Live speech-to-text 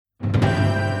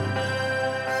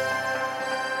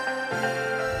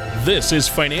This is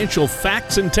Financial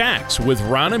Facts and Tax with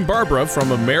Ron and Barbara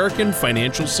from American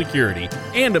Financial Security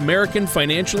and American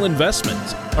Financial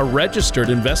Investments, a registered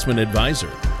investment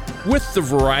advisor. With the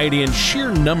variety and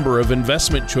sheer number of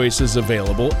investment choices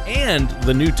available and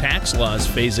the new tax laws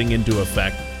phasing into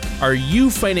effect, are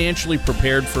you financially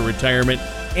prepared for retirement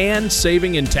and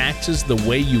saving in taxes the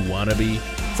way you want to be?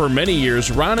 For many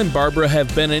years, Ron and Barbara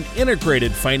have been an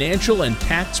integrated financial and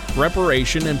tax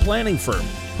preparation and planning firm,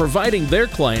 providing their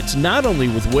clients not only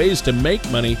with ways to make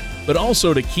money, but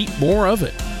also to keep more of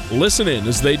it. Listen in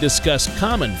as they discuss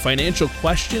common financial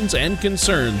questions and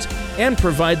concerns and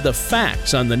provide the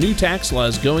facts on the new tax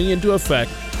laws going into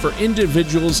effect for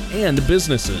individuals and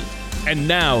businesses. And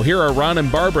now, here are Ron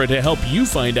and Barbara to help you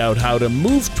find out how to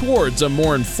move towards a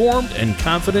more informed and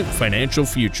confident financial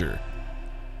future.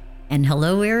 And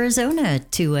hello, Arizona,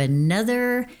 to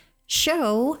another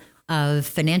show of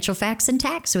Financial Facts and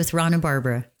Tax with Ron and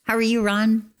Barbara. How are you,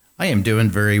 Ron? I am doing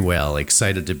very well.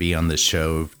 Excited to be on the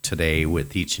show today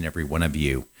with each and every one of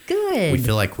you. Good. We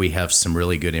feel like we have some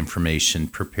really good information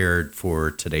prepared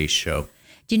for today's show.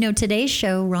 Do you know today's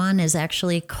show, Ron, is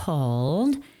actually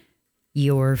called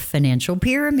Your Financial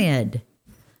Pyramid.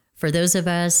 For those of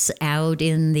us out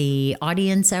in the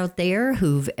audience out there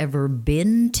who've ever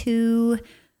been to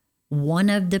one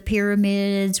of the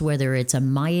pyramids, whether it's a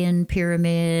Mayan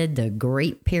pyramid, the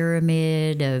Great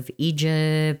Pyramid of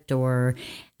Egypt, or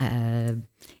in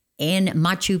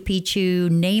Machu Picchu,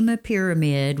 name a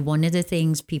pyramid, one of the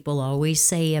things people always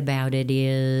say about it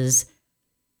is,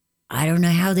 I don't know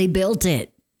how they built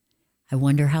it. I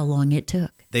wonder how long it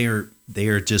took. They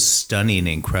are just stunning,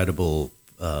 incredible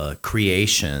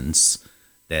creations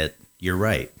that you're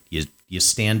right. You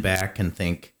stand back and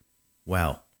think,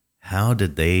 wow, how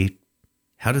did they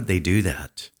do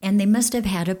that? And they must have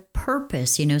had a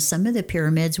purpose. You know, some of the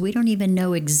pyramids, we don't even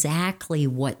know exactly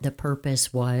what the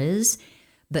purpose was,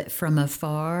 but from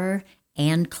afar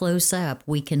and close up,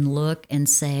 we can look and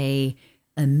say,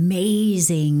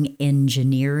 amazing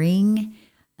engineering,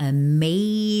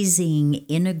 amazing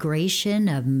integration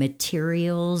of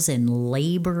materials and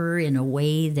labor in a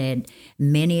way that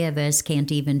many of us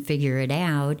can't even figure it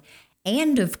out.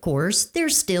 And of course, they're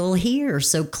still here.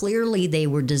 So clearly they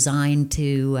were designed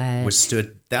to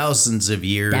withstood thousands of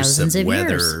years of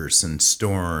weathers and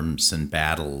storms and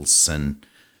battles and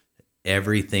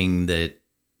everything that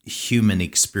human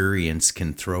experience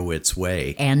can throw its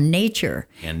way. And nature.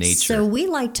 So we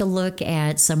like to look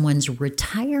at someone's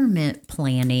retirement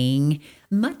planning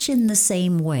much in the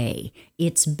same way.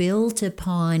 It's built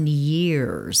upon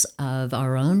years of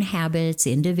our own habits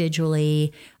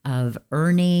individually of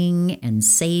earning and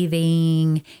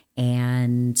saving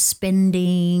and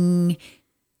spending.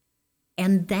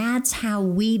 And that's how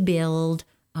we build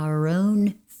our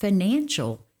own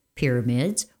financial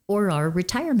pyramids or our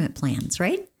retirement plans,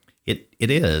 right? It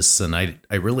is. And I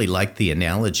really like the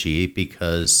analogy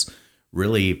because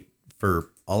really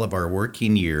for all of our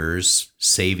working years,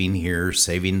 saving here,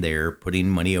 saving there, putting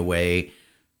money away,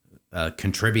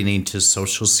 contributing to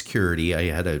Social Security. I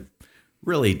had a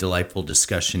really delightful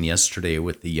discussion yesterday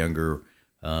with the younger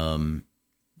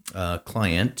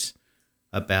client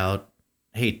about,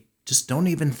 hey, just don't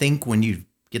even think when you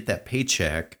get that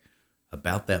paycheck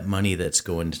about that money that's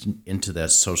going into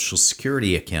that Social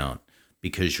Security account,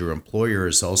 because your employer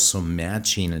is also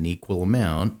matching an equal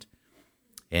amount,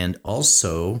 and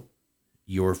also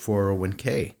your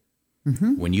 401k.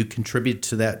 Mm-hmm. When you contribute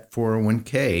to that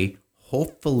 401k,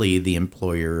 hopefully the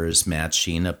employer is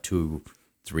matching up to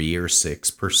 3 or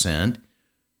 6%.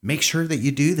 Make sure that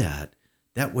you do that.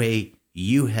 That way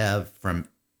you have from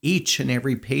each and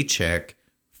every paycheck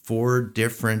 4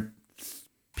 different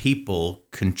people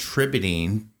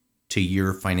contributing to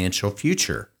your financial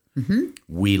future. Mm-hmm.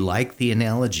 We like the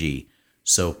analogy.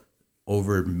 So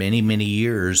over many, many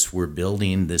years, we're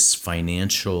building this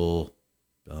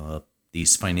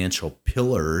these financial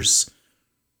pillars,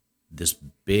 this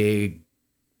big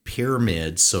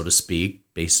pyramid, so to speak,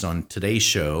 based on today's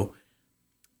show,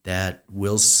 that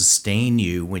will sustain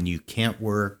you when you can't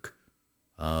work,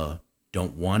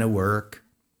 don't want to work,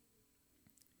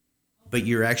 but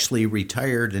you're actually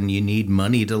retired and you need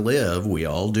money to live. We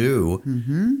all do.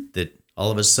 Mm-hmm. That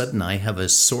all of a sudden I have a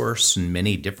source and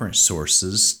many different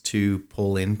sources to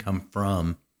pull income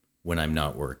from when I'm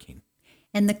not working.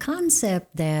 And the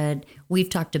concept that we've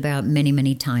talked about many,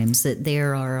 many times, that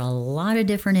there are a lot of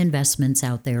different investments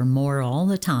out there, more all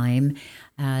the time.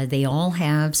 They all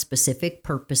have specific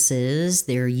purposes.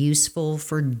 They're useful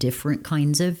for different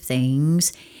kinds of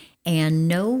things. And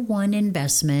no one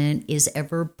investment is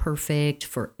ever perfect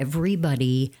for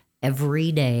everybody,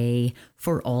 every day,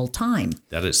 for all time.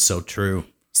 That is so true.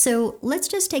 So let's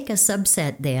just take a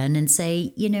subset then and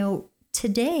say,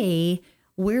 today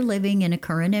we're living in a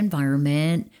current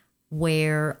environment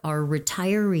where our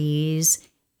retirees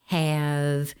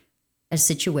have a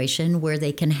situation where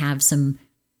they can have some,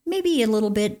 maybe a little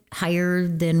bit higher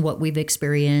than what we've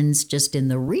experienced just in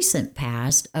the recent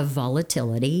past of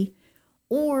volatility.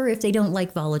 Or if they don't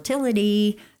like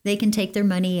volatility, they can take their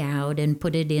money out and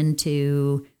put it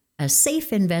into a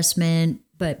safe investment,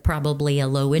 but probably a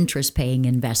low interest paying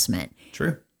investment.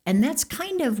 True. And that's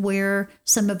kind of where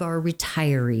some of our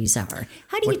retirees are.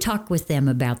 How do you talk with them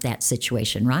about that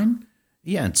situation, Ron?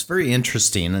 Yeah, it's very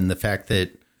interesting. And the fact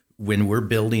that when we're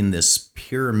building this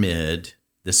pyramid,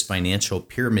 this financial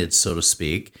pyramid, so to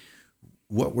speak,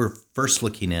 what we're first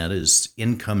looking at is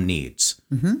income needs,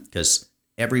 because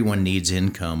everyone needs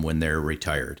income when they're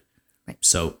retired. Right.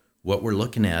 So what we're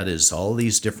looking at is all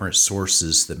these different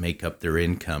sources that make up their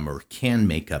income or can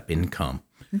make up income.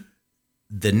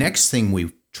 The next thing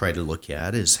we try to look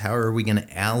at is how are we going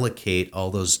to allocate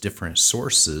all those different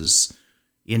sources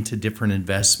into different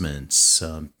investments.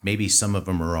 Maybe some of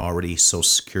them are already Social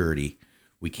Security.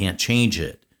 We can't change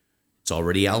it. It's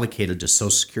already allocated to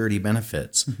Social Security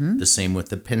benefits. The same with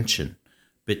the pension.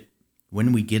 But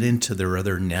when we get into their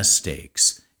other nest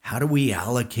eggs, how do we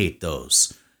allocate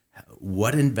those?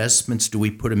 What investments do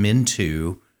we put them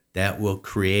into that will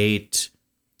create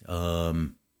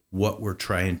what we're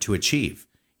trying to achieve?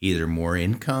 Either more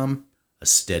income, a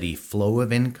steady flow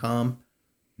of income,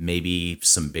 maybe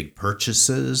some big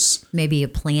purchases. Maybe a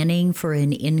planning for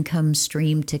an income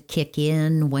stream to kick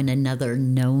in when another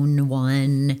known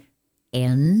one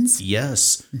ends.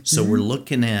 Yes. So we're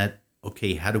looking at,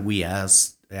 okay, how do we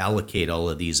allocate all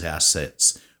of these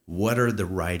assets? What are the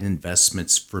right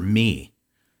investments for me?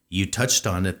 You touched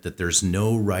on it, that there's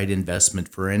no right investment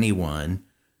for anyone,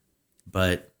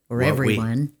 but Or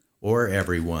everyone.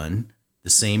 The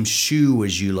same shoe,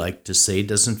 as you like to say,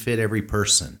 doesn't fit every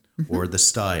person or the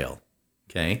style.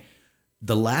 Okay.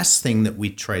 The last thing that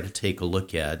we try to take a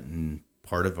look at, and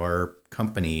part of our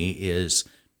company, is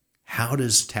how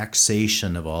does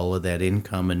taxation of all of that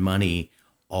income and money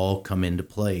all come into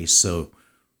play? So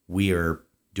we are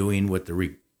doing what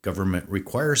the government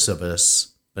requires of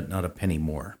us, but not a penny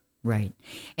more. Right.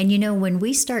 And when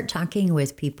we start talking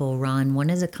with people, Ron,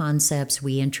 one of the concepts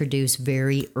we introduce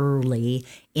very early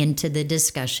into the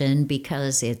discussion,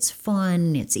 because it's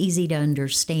fun, it's easy to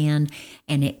understand,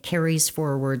 and it carries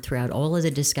forward throughout all of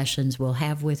the discussions we'll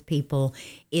have with people,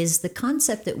 is the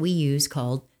concept that we use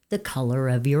called the color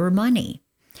of your money.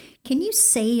 Can you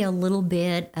say a little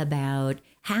bit about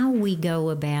how we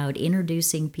go about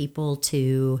introducing people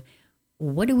to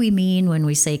what do we mean when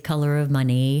we say color of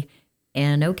money?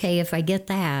 And okay, if I get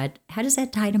that, how does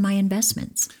that tie to my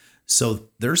investments? So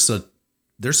there's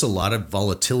a lot of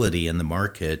volatility in the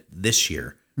market this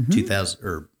year,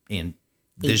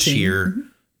 this year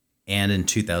and in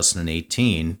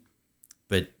 2018,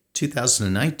 but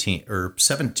 2019 or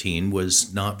 17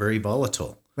 was not very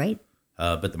volatile. Right.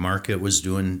 But the market was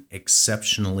doing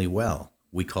exceptionally well.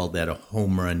 We called that a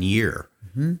home run year.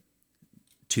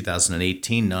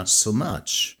 2018, not so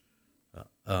much.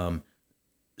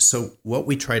 So what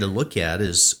we try to look at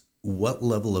is what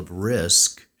level of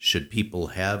risk should people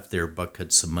have their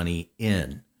buckets of money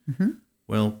in?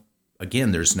 Well,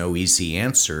 again, there's no easy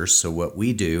answer. So what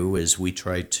we do is we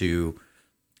try to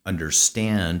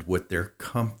understand what their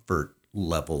comfort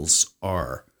levels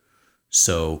are.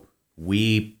 So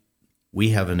we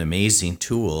have an amazing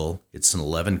tool. It's an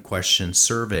 11-question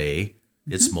survey.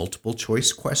 It's multiple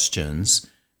choice questions,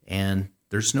 and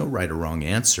there's no right or wrong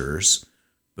answers.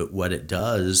 But what it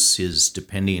does is,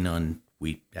 depending on,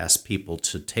 we ask people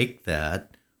to take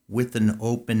that with an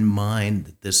open mind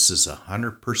that this is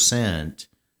 100%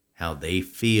 how they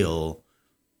feel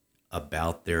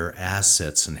about their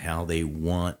assets and how they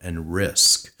want and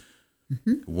risk.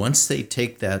 Once they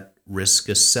take that risk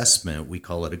assessment, we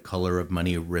call it a color of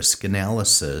money risk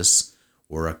analysis,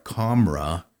 or a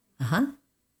COMRA,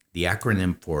 the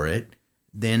acronym for it,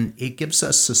 then it gives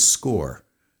us a score.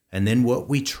 And then what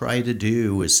we try to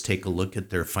do is take a look at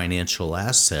their financial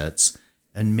assets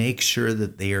and make sure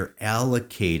that they are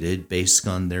allocated based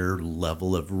on their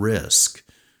level of risk.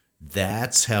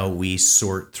 That's how we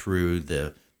sort through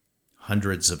the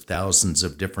hundreds of thousands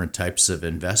of different types of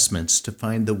investments to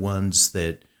find the ones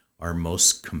that are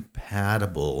most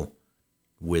compatible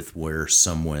with where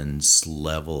someone's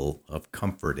level of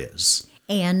comfort is.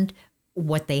 And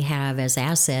what they have as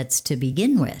assets to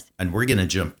begin with. And we're going to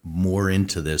jump more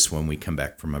into this when we come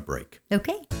back from a break.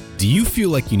 Okay. Do you feel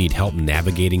like you need help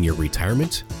navigating your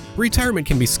retirement? Retirement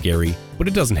can be scary, but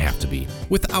it doesn't have to be.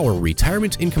 With our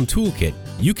Retirement Income Toolkit,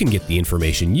 you can get the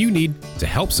information you need to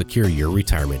help secure your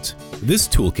retirement. This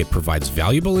toolkit provides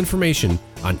valuable information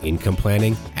on income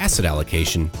planning, asset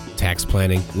allocation, tax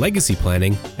planning, legacy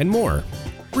planning, and more.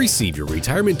 Receive your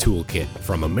Retirement Toolkit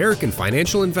from American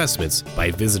Financial Investments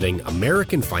by visiting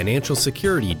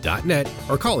AmericanFinancialSecurity.net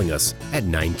or calling us at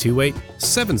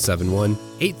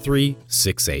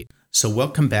 928-771-8368. So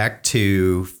welcome back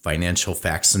to Financial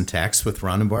Facts and Tax with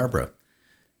Ron and Barbara.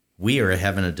 We are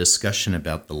having a discussion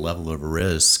about the level of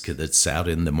risk that's out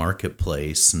in the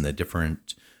marketplace and the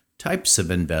different types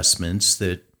of investments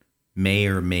that may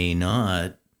or may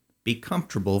not be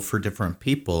comfortable for different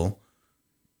people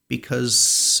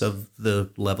because of the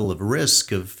level of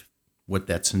risk of what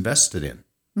that's invested in.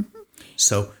 Mm-hmm.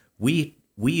 So we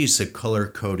use a color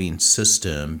coding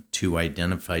system to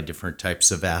identify different types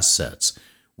of assets.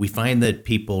 We find that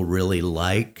people really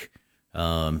like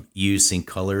using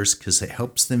colors because it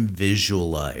helps them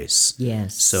visualize.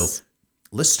 Yes. So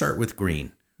let's start with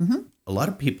green. Mm-hmm. A lot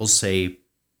of people say,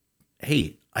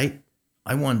 hey, I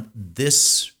want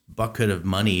this bucket of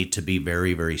money to be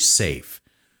very, very safe.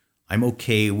 I'm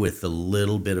okay with a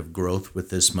little bit of growth with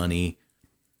this money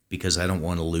because I don't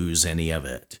want to lose any of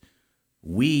it.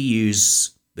 We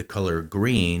use the color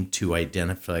green to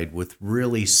identify with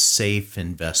really safe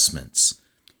investments.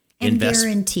 And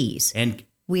guarantees. And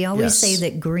we always say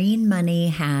that green money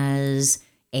has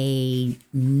a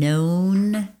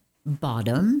known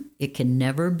bottom. It can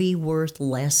never be worth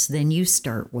less than you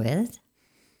start with.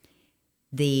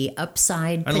 The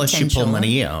upside unless potential, you pull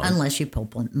money out. Unless you pull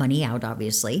money out,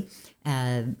 obviously.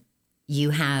 You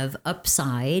have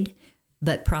upside,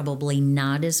 but probably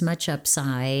not as much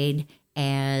upside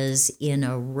as in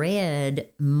a red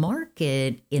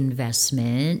market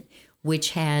investment,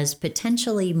 which has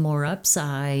potentially more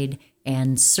upside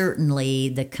and certainly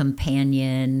the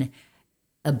companion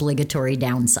obligatory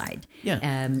downside. Yeah.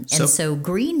 And so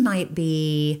green might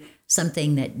be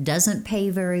something that doesn't pay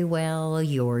very well,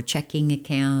 your checking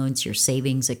accounts, your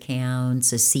savings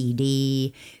accounts, a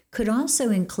CD, could also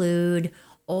include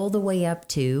all the way up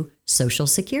to Social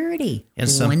Security. And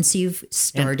once you've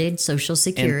started Social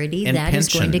Security, and that is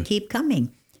going to pension. keep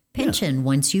coming. Pension,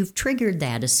 once you've triggered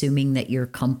that, assuming that your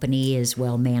company is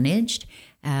well managed,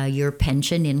 your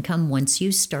pension income, once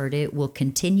you start it, will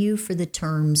continue for the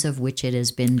terms of which it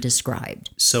has been described.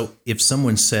 So if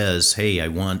someone says, hey, I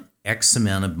want X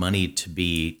amount of money to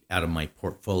be out of my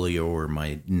portfolio or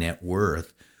my net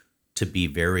worth to be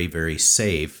very, very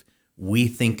safe, we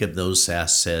think of those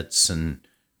assets and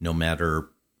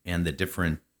the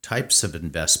different types of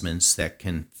investments that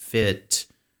can fit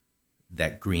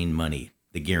that green money,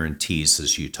 the guarantees,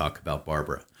 as you talk about,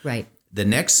 Barbara. Right. The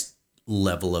next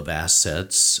level of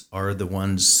assets are the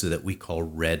ones that we call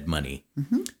red money.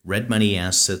 Mm-hmm. Red money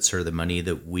assets are the money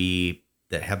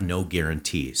that have no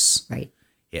guarantees. Right.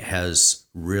 It has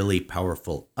really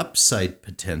powerful upside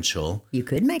potential. You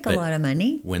could make a lot of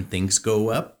money. When things go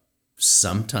up,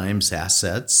 sometimes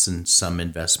assets and some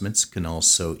investments can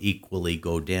also equally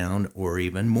go down or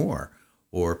even more,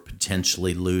 or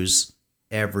potentially lose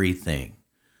everything.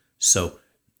 So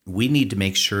we need to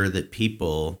make sure that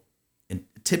people, and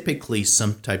typically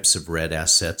some types of red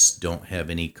assets don't have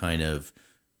any kind of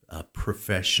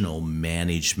professional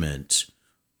management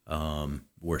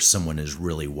where someone is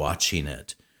really watching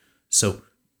it. So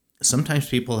sometimes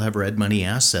people have red money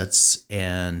assets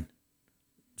and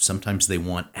sometimes they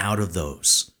want out of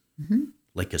those, mm-hmm.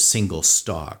 like a single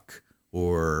stock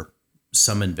or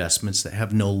some investments that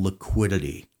have no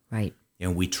liquidity. Right.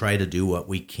 And we try to do what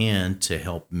we can to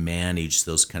help manage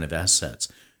those kind of assets.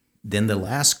 Then the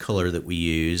last color that we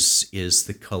use is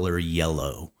the color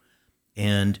yellow.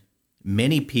 And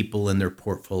many people in their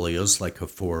portfolios, like a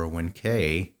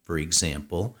 401k, for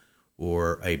example,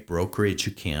 or a brokerage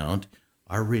account,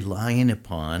 are relying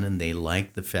upon, and they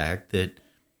like the fact that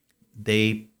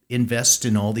they invest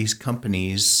in all these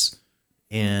companies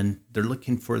and they're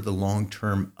looking for the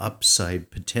long-term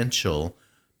upside potential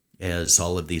as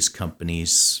all of these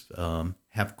companies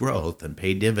have growth and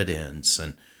pay dividends.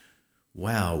 And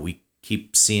wow, we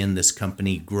keep seeing this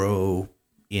company grow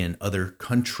in other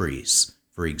countries,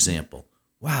 for example.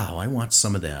 Wow, I want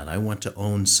some of that. I want to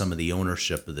own some of the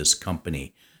ownership of this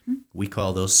company. Mm-hmm. We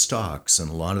call those stocks, and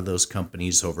a lot of those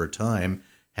companies over time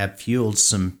have fueled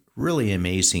some really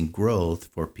amazing growth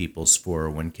for people's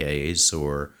 401ks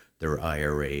or their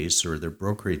IRAs or their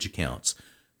brokerage accounts.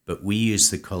 But we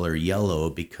use the color yellow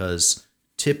because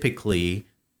typically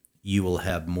you will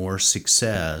have more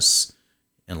success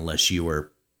unless you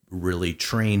are really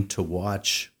trained to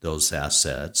watch those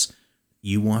assets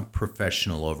you want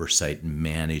professional oversight and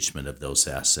management of those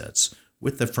assets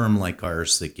with a firm like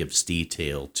ours that gives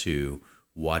detail to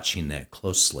watching that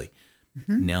closely.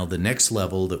 Now, the next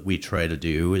level that we try to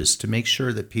do is to make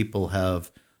sure that people have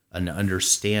an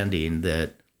understanding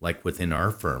that, like within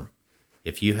our firm,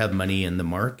 if you have money in the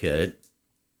market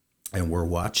and we're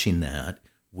watching that,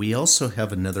 we also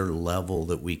have another level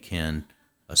that we can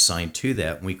assign to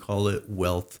that, and we call it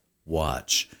Wealth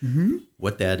Watch.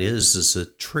 What that is a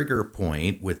trigger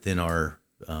point within our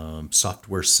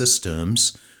software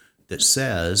systems that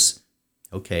says,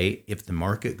 okay, if the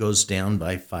market goes down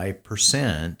by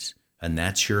 5%, and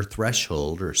that's your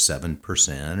threshold, or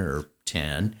 7% or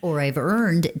 10, or I've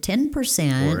earned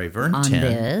 10% or I've earned on 10,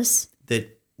 this,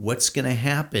 that what's going to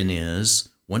happen is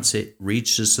once it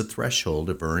reaches the threshold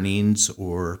of earnings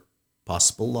or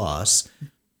possible loss,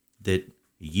 that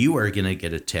you are going to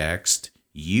get a text,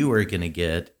 you are going to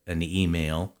get an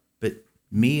email, but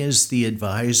me as the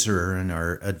advisor and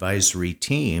our advisory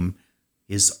team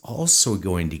is also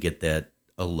going to get that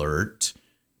alert,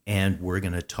 and we're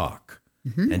going to talk.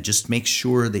 And just make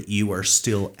sure that you are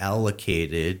still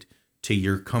allocated to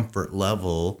your comfort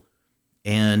level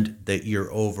and that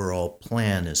your overall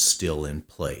plan is still in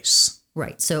place.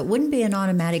 right? So it wouldn't be an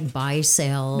automatic buy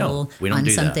sell No, we don't on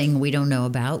do that. something we don't know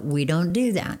about. We don't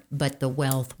do that. But the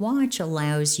Wealth Watch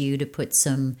allows you to put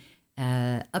some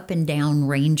up and down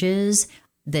ranges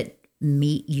that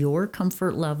meet your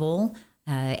comfort level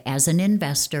as an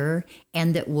investor,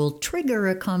 and that will trigger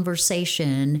a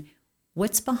conversation.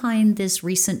 What's behind this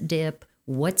recent dip?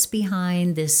 What's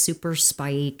behind this super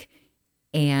spike?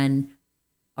 And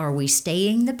are we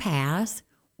staying the path,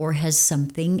 or has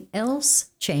something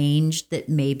else changed that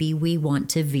maybe we want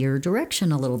to veer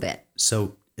direction a little bit?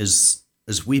 So as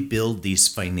we build these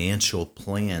financial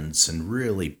plans and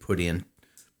really put in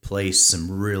place some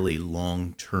really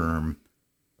long-term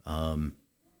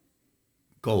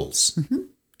goals,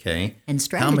 okay? And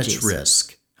How much strategies.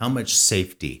 risk? How much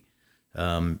safety?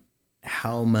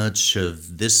 How much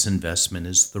of this investment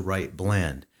is the right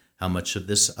blend? How much of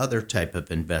this other type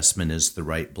of investment is the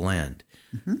right blend?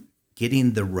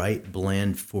 Getting the right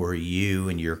blend for you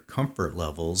and your comfort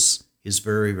levels is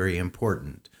very, very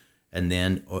important. And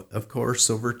then, of course,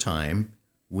 over time,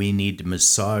 we need to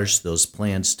massage those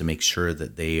plans to make sure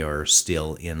that they are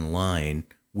still in line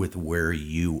with where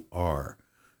you are.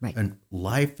 Right. And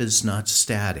life is not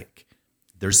static.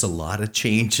 There's a lot of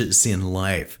changes in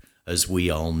life, as we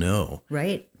all know.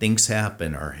 Right. Things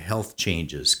happen, our health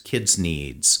changes, kids'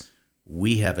 needs.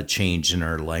 We have a change in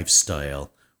our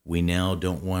lifestyle. We now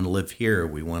don't want to live here.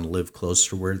 We want to live close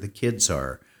to where the kids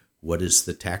are. What is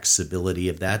the taxability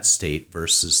of that state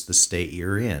versus the state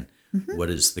you're in? What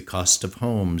is the cost of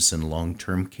homes and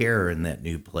long-term care in that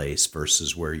new place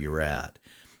versus where you're at?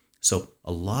 So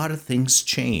a lot of things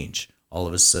change. All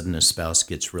of a sudden, a spouse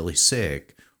gets really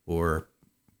sick, or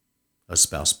a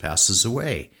spouse passes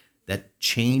away. That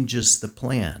changes the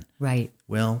plan. Right.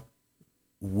 Well,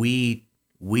 we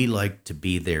like to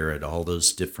be there at all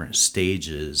those different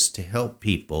stages to help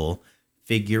people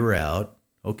figure out,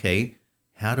 okay,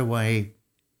 how do I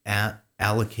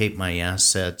allocate my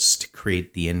assets to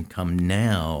create the income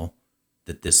now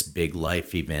that this big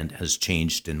life event has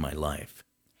changed in my life?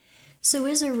 So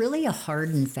is there really a hard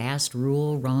and fast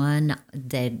rule, Ron,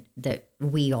 that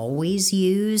we always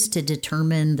use to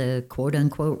determine the quote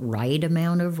unquote right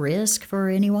amount of risk for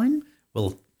anyone?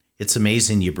 Well, it's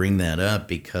amazing you bring that up,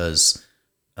 because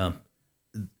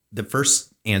the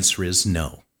first answer is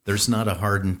no. There's not a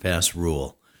hard and fast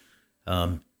rule.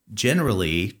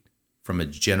 Generally, from a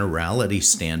generality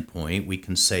standpoint, we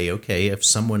can say, okay, if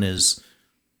someone is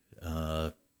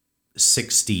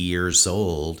 60 years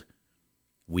old,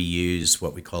 we use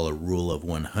what we call a rule of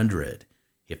 100.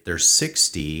 If they're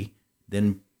 60,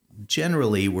 then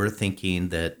generally we're thinking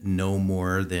that no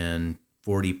more than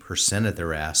 40% of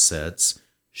their assets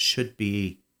should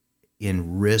be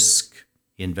in risk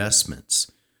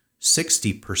investments.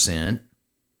 60%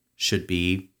 should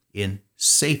be in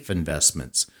safe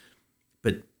investments.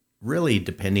 But really,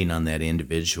 depending on that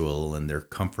individual and their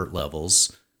comfort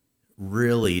levels,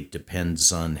 really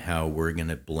depends on how we're going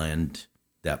to blend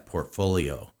that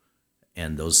portfolio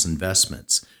and those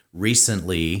investments.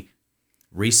 Recently,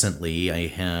 I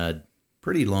had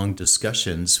pretty long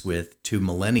discussions with two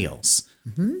millennials.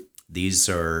 These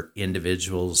are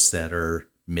individuals that are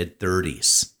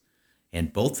mid-30s.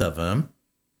 And both of them,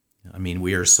 I mean,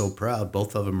 we are so proud,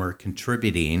 both of them are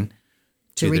contributing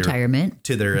To retirement.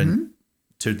 to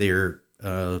their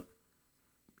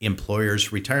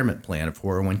employer's retirement plan, a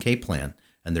 401k plan,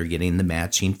 and they're getting the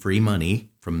matching free money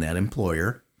from that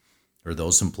employer or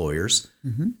those employers.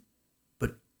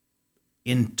 But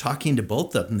in talking to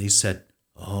both of them, they said,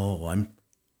 "Oh,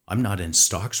 I'm not in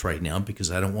stocks right now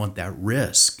because I don't want that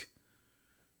risk."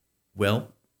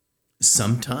 Well,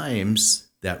 sometimes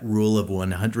that rule of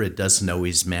 100 doesn't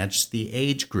always match the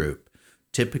age group.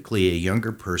 Typically, a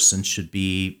younger person should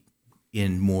be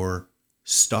in more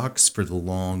stocks for the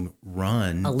long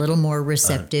run. A little more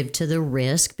receptive to the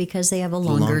risk because they have a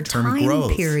longer long-term time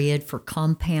growth. period for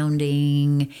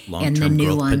compounding and the Long-term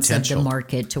growth nuance of the potential.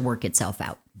 market to work itself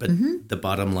out. But the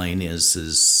bottom line is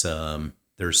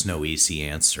there's no easy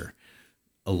answer.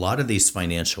 A lot of these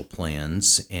financial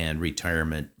plans and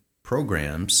retirement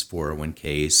programs,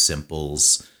 401ks,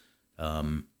 Simples,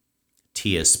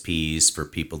 TSPs for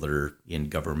people that are in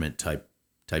government type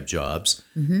jobs,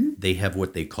 they have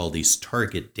what they call these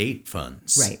target date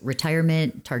funds. Right.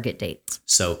 Retirement target dates.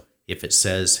 So if it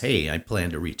says, hey, I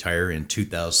plan to retire in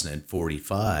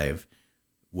 2045,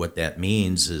 what that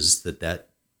means is that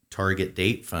target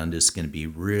date fund is going to be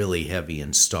really heavy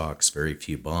in stocks, very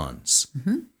few bonds.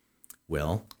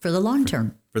 Well, For the long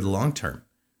term. for the long term.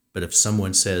 But if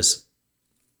someone says,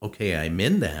 okay, I'm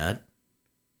in that,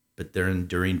 but then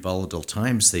during volatile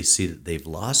times, they see that they've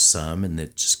lost some and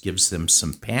it just gives them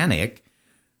some panic,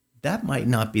 that might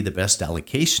not be the best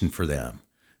allocation for them.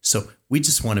 So we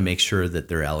just want to make sure that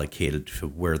they're allocated to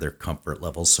where their comfort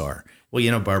levels are.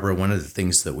 Well, Barbara, one of the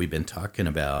things that we've been talking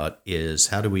about is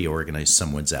how do we organize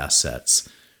someone's assets?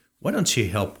 Why don't you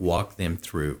help walk them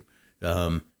through?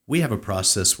 We have a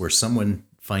process where someone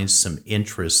finds some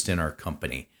interest in our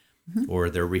company or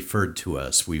they're referred to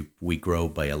us. We grow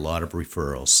by a lot of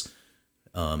referrals.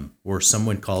 Or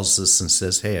someone calls us and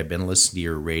says, hey, I've been listening to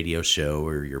your radio show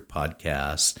or your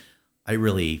podcast. I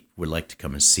really would like to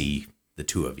come and see the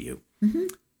two of you.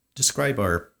 Describe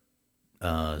our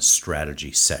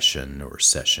strategy session or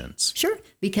sessions. Sure,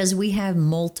 because we have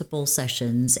multiple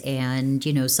sessions and,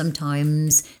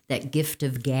 sometimes that gift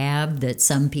of gab that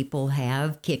some people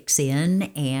have kicks in.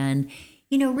 And,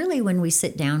 really when we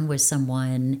sit down with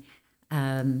someone,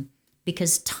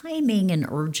 because timing and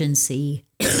urgency,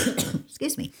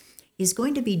 excuse me, is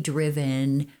going to be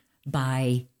driven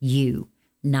by you,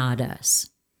 not us.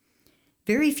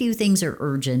 Very few things are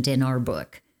urgent in our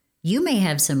book. You may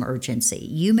have some urgency.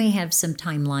 You may have some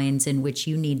timelines in which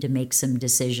you need to make some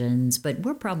decisions, but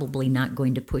we're probably not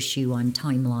going to push you on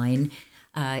timeline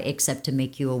except to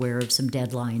make you aware of some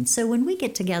deadlines. So when we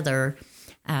get together,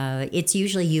 it's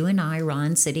usually you and I,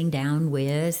 Ron, sitting down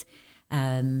with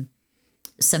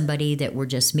somebody that we're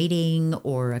just meeting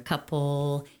or a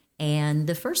couple. And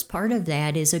the first part of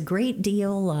that is a great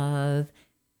deal of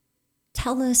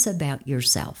tell us about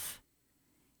yourself.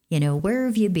 Where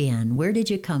have you been? Where did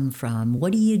you come from?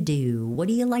 What do you do? What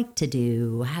do you like to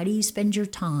do? How do you spend your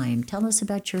time? Tell us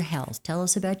about your health. Tell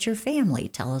us about your family.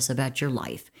 Tell us about your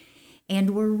life.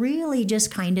 And we're really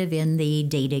just kind of in the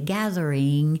data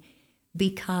gathering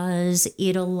because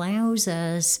it allows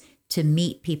us to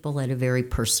meet people at a very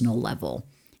personal level.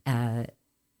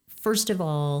 First of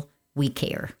all, we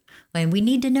care. And we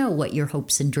need to know what your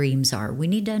hopes and dreams are. We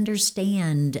need to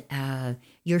understand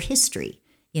your history.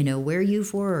 Where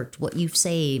you've worked, what you've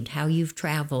saved, how you've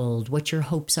traveled, what your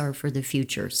hopes are for the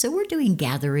future. So we're doing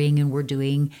gathering and we're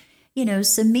doing,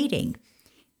 some meeting.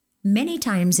 Many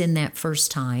times in that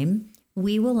first time,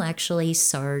 we will actually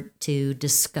start to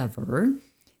discover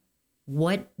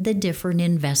what the different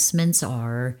investments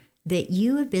are that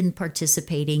you have been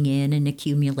participating in and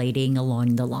accumulating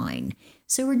along the line.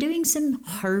 So we're doing some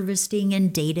harvesting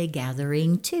and data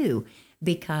gathering too,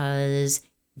 because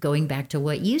going back to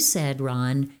what you said,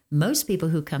 Ron, most people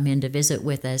who come in to visit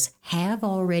with us have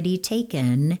already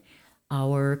taken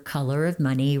our Color of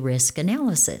Money risk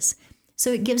analysis.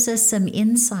 So it gives us some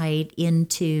insight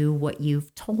into what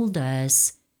you've told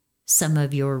us some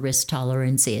of your risk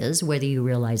tolerance is, whether you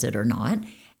realize it or not.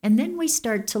 And then we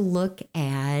start to look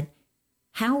at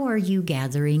how are you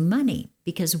gathering money?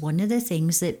 Because one of the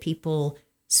things that people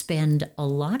spend a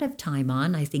lot of time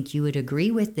on, I think you would agree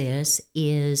with this,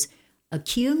 is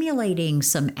accumulating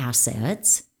some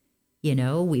assets.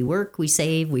 We work, we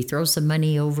save, we throw some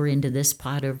money over into this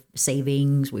pot of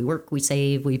savings. We work, we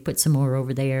save, we put some more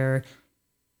over there.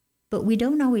 But we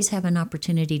don't always have an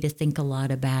opportunity to think a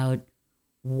lot about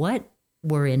what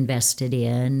we're invested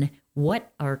in,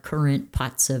 what our current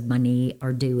pots of money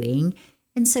are doing.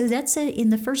 And so that's in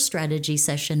the first strategy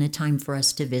session, a time for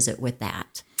us to visit with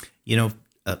that.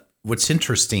 What's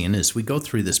interesting is we go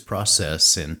through this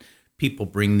process and people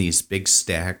bring these big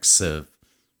stacks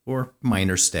or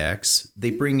minor stacks.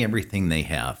 They bring everything they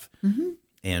have.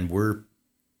 And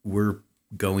we're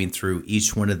going through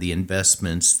each one of the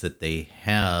investments that they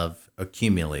have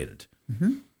accumulated.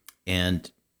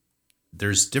 And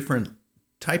there's different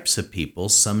types of people.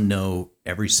 Some know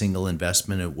every single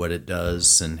investment and what it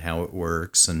does and how it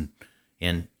works, and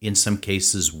in some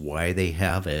cases why they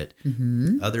have it.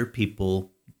 Other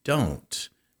people don't.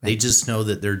 They just know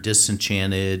that they're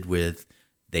disenchanted with,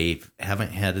 they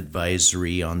haven't had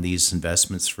advisory on these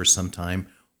investments for some time,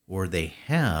 or they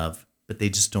have, but they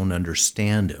just don't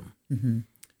understand them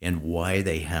and why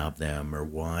they have them, or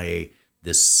why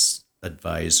this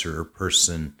advisor or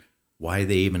person, why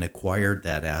they even acquired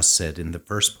that asset in the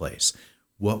first place.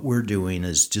 What we're doing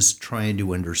is just trying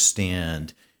to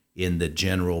understand in the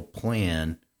general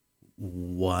plan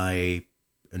why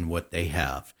and what they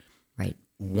have. Right.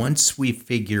 Once we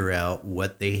figure out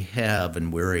what they have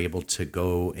and we're able to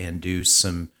go and do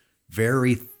some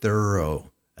very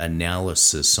thorough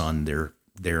analysis on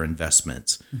their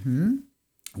investments,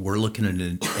 we're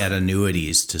looking at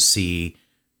annuities to see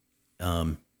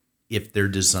if they're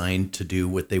designed to do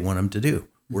what they want them to do.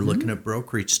 We're looking at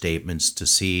brokerage statements to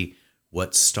see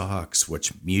what stocks,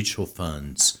 which mutual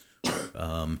funds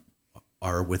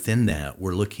are within that.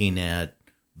 We're looking at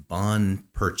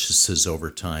bond purchases over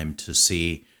time to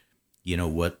see,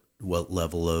 what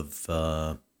level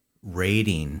of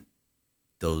rating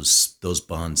those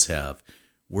bonds have.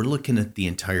 We're looking at the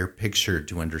entire picture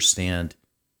to understand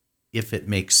if it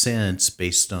makes sense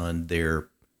based on their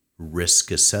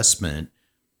risk assessment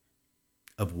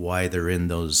of why they're in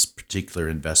those particular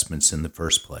investments in the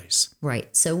first place.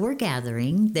 Right. So we're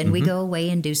gathering, then we go away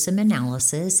and do some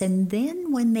analysis. And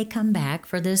then when they come back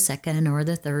for the second or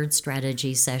the third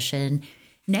strategy session,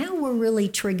 now we're really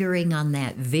triggering on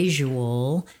that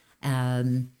visual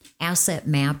asset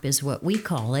map is what we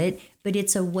call it. But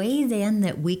it's a way then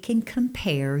that we can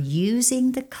compare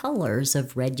using the colors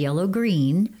of red, yellow,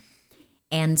 green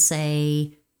and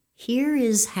say, here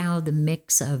is how the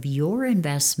mix of your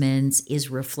investments is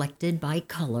reflected by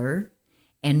color.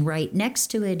 And right next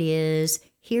to it is,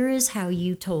 here is how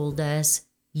you told us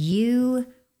you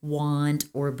want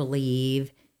or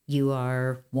believe you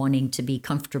are wanting to be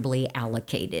comfortably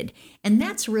allocated. And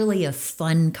that's really a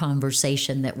fun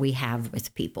conversation that we have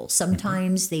with people.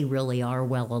 Sometimes they really are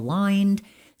well aligned.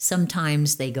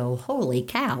 Sometimes they go, holy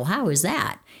cow, how is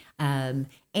that? And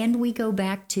we go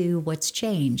back to what's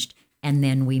changed, and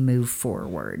then we move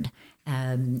forward.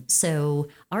 So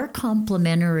our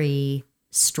complementary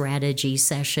strategy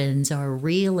sessions are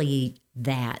really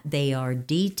that. They are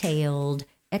detailed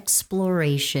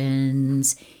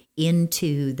explorations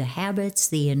into the habits,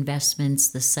 the investments,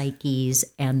 the psyches,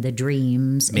 and the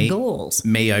dreams and goals.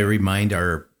 May I remind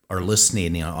our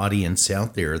listening audience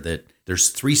out there that there's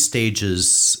 3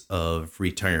 stages of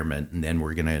retirement, and then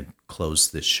we're going to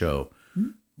close this show.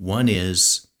 One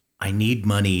is, I need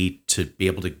money to be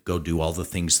able to go do all the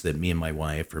things that me and my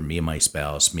wife, or me and my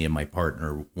spouse, me and my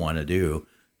partner want to do,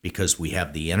 because we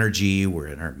have the energy, we're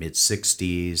in our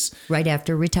mid-60s. Right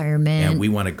after retirement. And we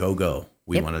want to go.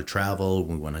 We want to travel.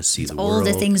 We want to see the world. All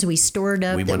the things we stored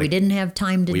up that we didn't have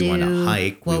time to do. We want to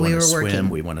hike. While we want to were swim. working.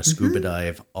 We want to scuba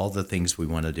dive. All the things we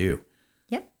want to do.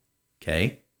 Yep.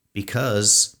 Okay?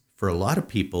 Because for a lot of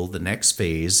people, the next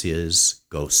phase is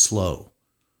go slow.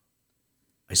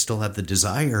 I still have the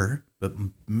desire, but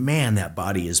man, that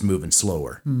body is moving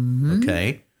slower.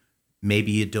 Okay?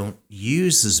 Maybe you don't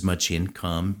use as much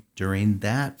income during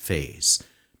that phase.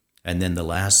 And then the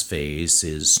last phase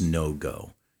is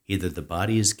no-go. Either the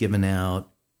body is given out,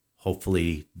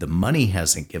 hopefully the money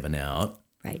hasn't given out,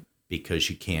 right? Because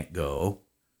you can't go,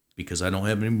 because I don't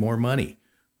have any more money.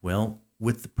 Well,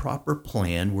 with the proper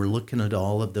plan, we're looking at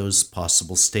all of those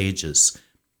possible stages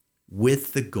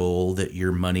with the goal that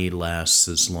your money lasts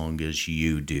as long as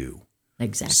you do.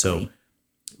 Exactly. So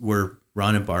we're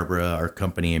Ron and Barbara, our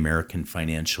company, American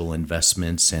Financial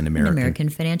Investments and American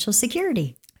Financial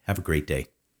Security. Have a great day.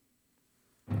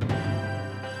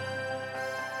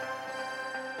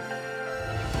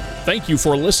 Thank you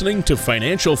for listening to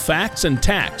Financial Facts and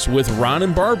Tax with Ron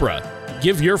and Barbara.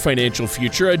 Give your financial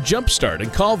future a jumpstart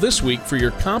and call this week for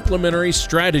your complimentary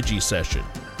strategy session.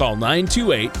 Call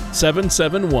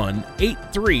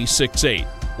 928-771-8368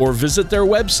 or visit their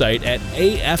website at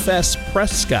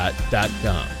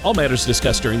afsprescott.com. All matters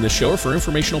discussed during this show are for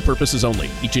informational purposes only.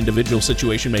 Each individual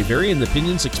situation may vary, and the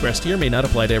opinions expressed here may not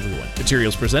apply to everyone.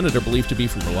 Materials presented are believed to be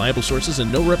from reliable sources,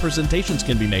 and no representations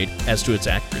can be made as to its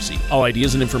accuracy. All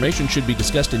ideas and information should be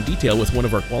discussed in detail with one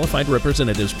of our qualified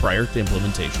representatives prior to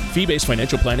implementation. Fee-based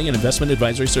financial planning and investment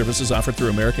advisory services offered through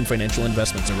American Financial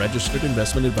Investments, a registered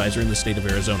investment advisor in the state of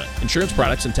Arizona. Insurance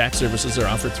products and tax services are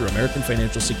offered through American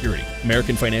Financial Security.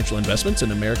 American Financial Investments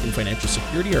and American Financial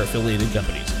Security are affiliated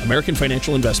companies. American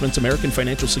Financial Investments, American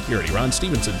Financial Security, Ron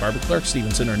Stevenson, Barbara Clark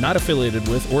Stevenson are not affiliated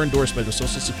with or endorsed by the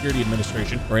Social Security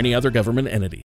Administration or any other government entity.